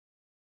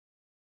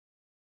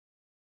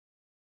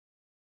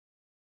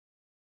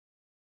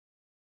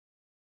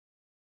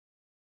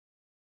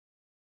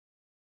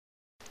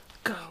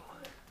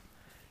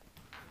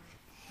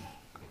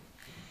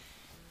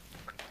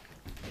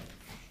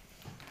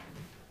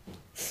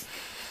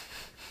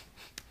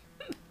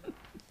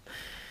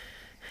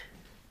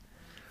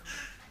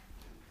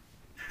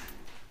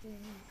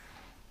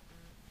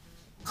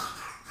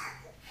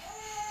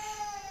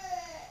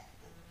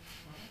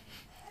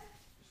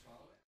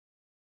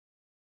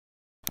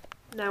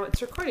Now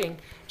it's recording.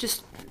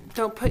 Just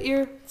don't put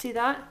your, see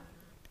that?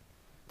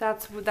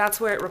 That's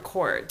where it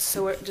records.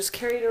 So just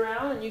carry it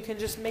around and you can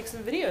just make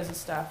some videos and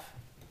stuff.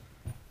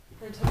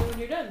 And tell me when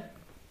you're done.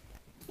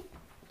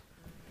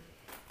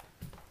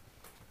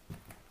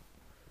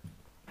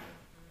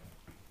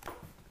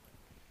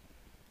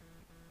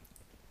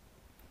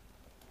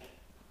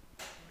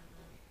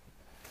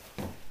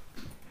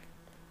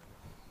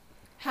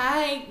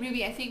 Hi,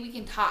 Ruby. I think we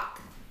can talk.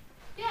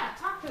 Yeah,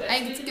 talk to it. I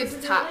think it's good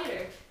to talk.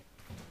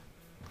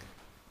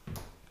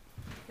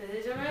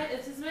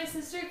 This is my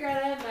sister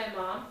Greta and my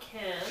mom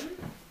Kim.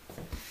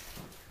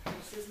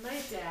 This is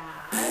my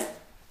dad.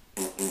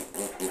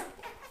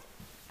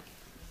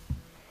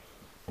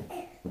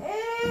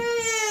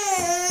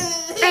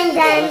 I'm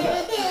done. Is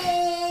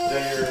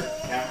that your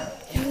camera?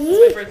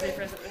 It's my birthday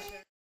present this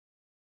year.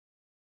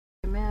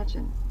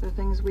 Imagine the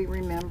things we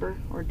remember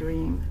or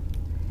dream.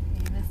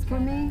 For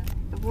me,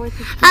 the voice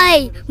is...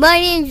 Hi, my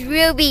name's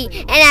Ruby,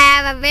 and I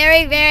have a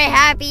very, very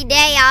happy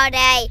day all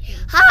day.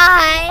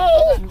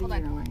 Hi!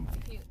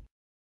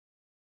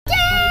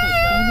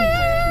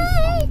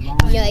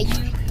 Yay!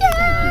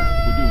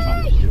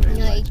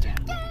 Yay!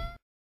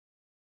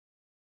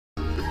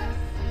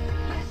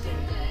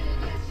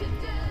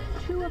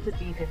 Two of the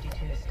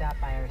B-52s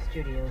stopped by our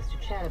studios to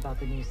chat about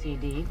the new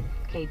CD.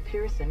 Kate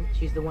Pearson,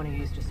 she's the one who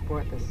used to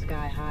sport the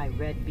sky-high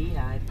red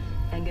beehive,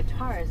 and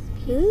guitarist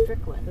Keith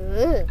Strickland.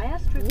 I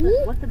asked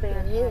Strickland what the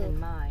band had in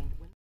mind.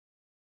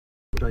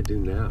 What would I do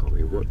now? I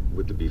mean, what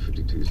would the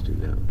B-52s do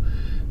now?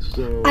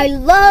 So I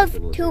love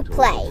to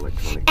play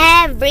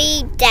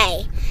every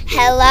day.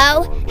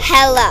 Hello,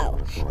 hello.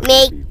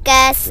 Make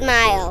a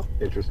smile.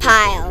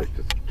 Pile.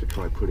 To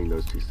try putting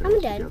those two sounds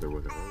together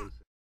with our own.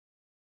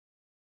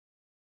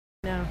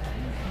 No,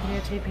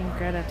 videotaping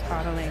Greta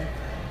toddling.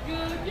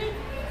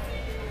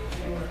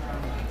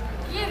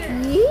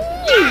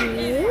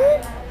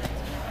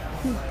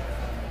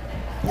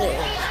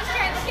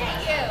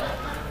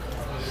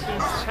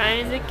 She's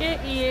trying to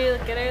get you.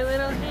 Look at her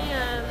little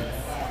hands.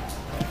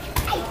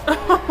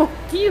 Oh,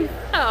 you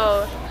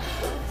know.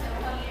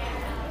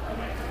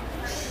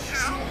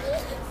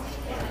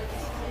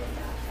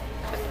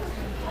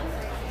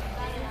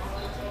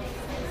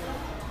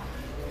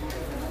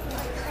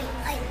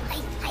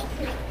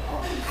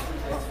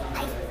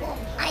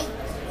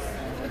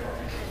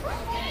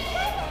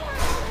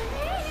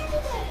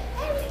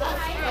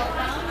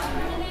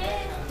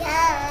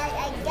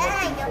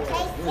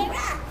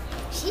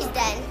 She's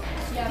done.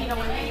 Can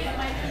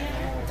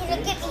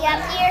you get me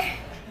up here?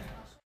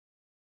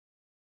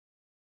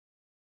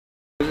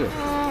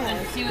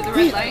 And see with the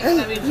red light,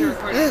 that means you're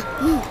recording.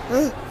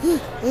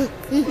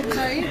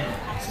 Sorry?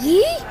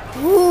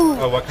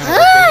 Oh, what kind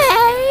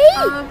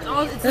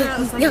of It's a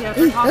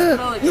psychiatric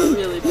hospital, like a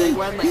really big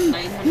one, like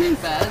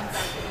 900 beds.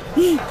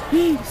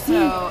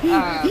 So,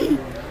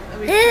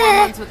 we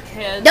have ones with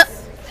kids.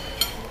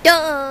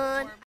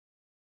 Done.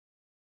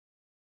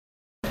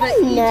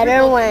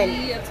 Another one.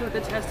 That's what the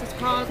test is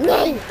called.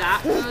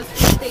 That goes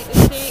from state to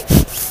state.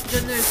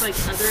 Then there's like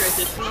other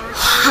additional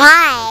requirements.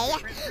 Hi,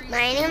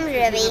 my name's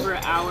Ruby. Over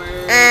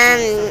hours,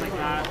 stuff like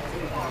that.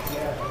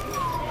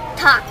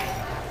 Talk.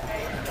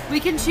 We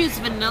can choose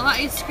vanilla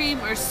ice cream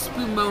or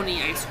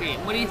spumoni ice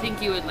cream. What do you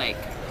think you would like?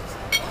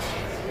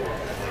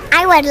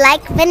 I would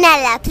like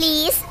vanilla,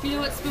 please. Do you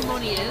know what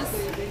spumoni is?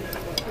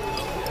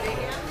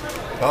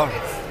 Oh.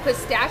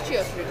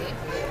 Pistachios, Ruby.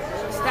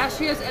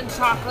 Pistachios and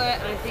chocolate,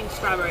 and I think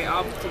strawberry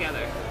all put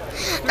together.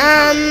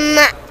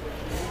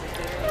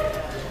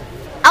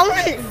 I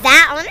want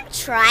that. I want to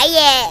try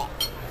it.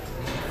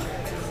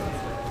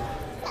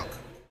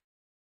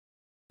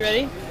 You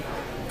ready?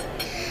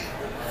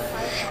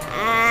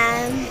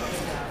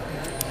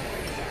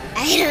 I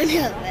don't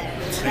know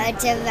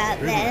much about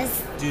this.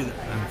 Dude,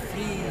 I'm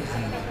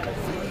freezing.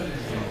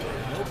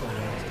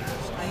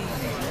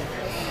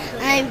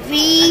 I'm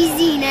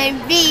freezing. I'm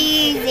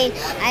freezing.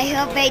 I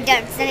hope I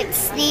don't start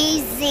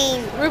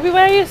sneezing. Ruby,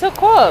 why are you so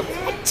cold?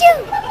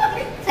 Achoo!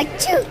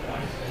 Achoo!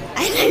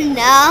 I don't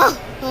know.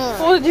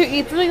 Well, did you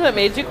eat something that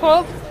made you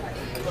cold?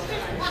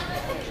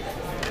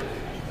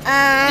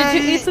 Did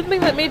you eat something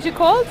that made you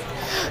cold?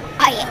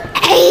 I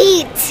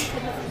ate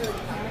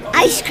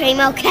ice cream,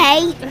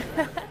 okay?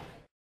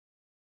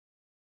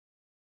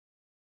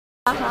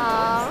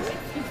 Alright,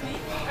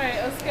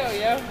 let's go,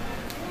 yo.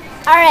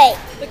 Alright.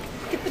 Look,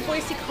 get the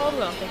Boise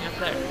Caldwell thing up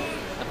there.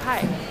 Up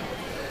high.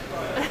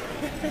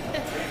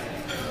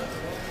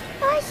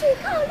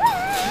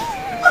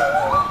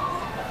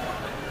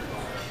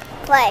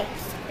 Play.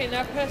 Okay,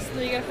 now you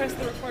gotta press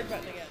the record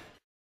button again.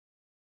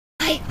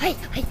 Hi.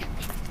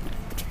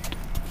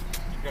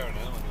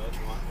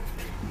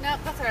 Nope,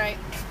 that's alright.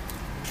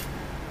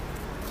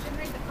 Should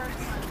read the first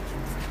one.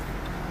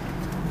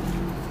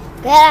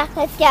 Yeah,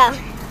 let's go.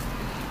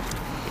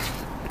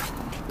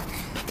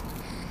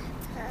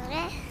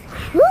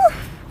 Whew.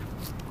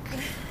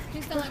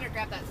 Please don't let her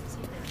grab that.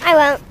 I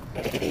won't.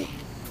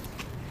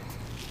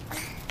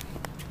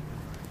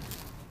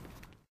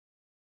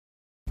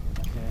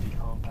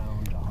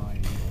 Compound high,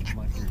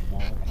 like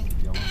wall,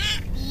 yellow.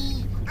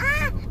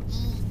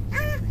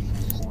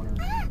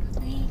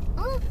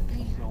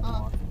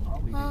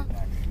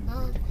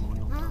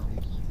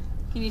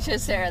 Can you show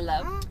Sarah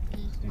love?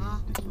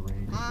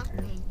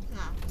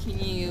 Can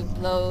you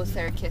blow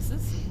Sarah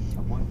kisses?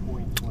 At one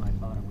point when I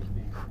thought I was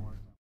being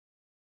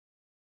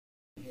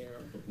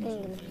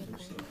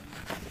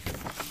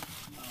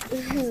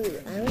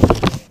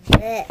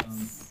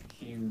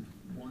He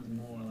wants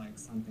more, like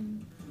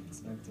something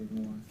expected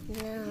more.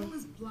 No. Who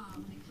is blah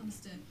when it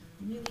comes to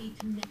really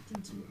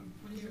connecting to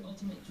what is your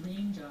ultimate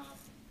dream job?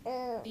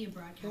 Be a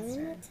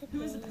broadcaster.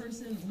 Who is a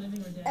person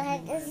living or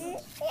dead?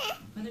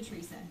 Mother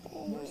Teresa.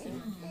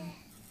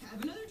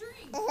 Have another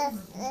drink. Wear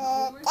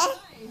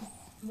ties.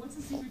 What's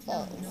the secret to no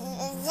one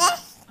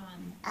knows?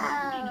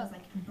 Everybody knows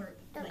like Bert,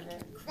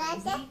 like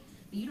crazy, but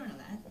you don't know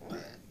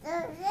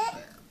that.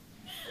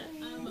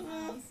 I'm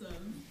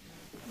awesome.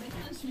 My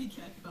cat should be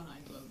kept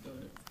behind closed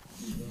doors.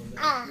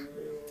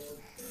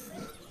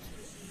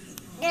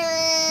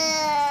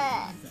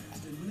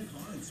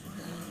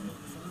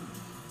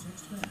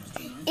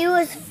 It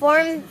was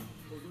formed.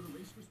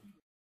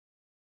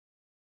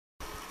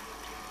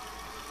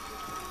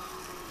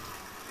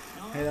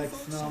 Hey, like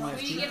smell my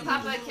Will you give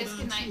Papa a kiss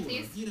goodnight,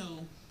 please? You know,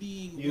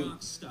 being You.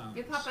 rock star.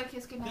 Give Papa a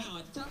kiss goodnight.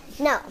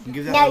 No.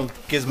 Give that No. little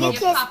gizmo.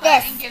 Give kiss Papa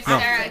this. and give No.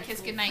 Sarah a kiss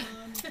goodnight.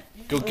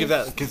 Go give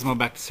that gizmo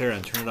back to Sarah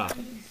and turn it off.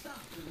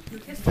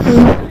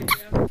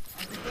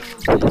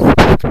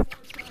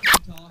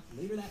 Talk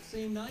later that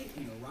same night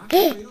in the Rock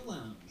Cradle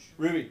Lounge.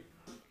 Ruby.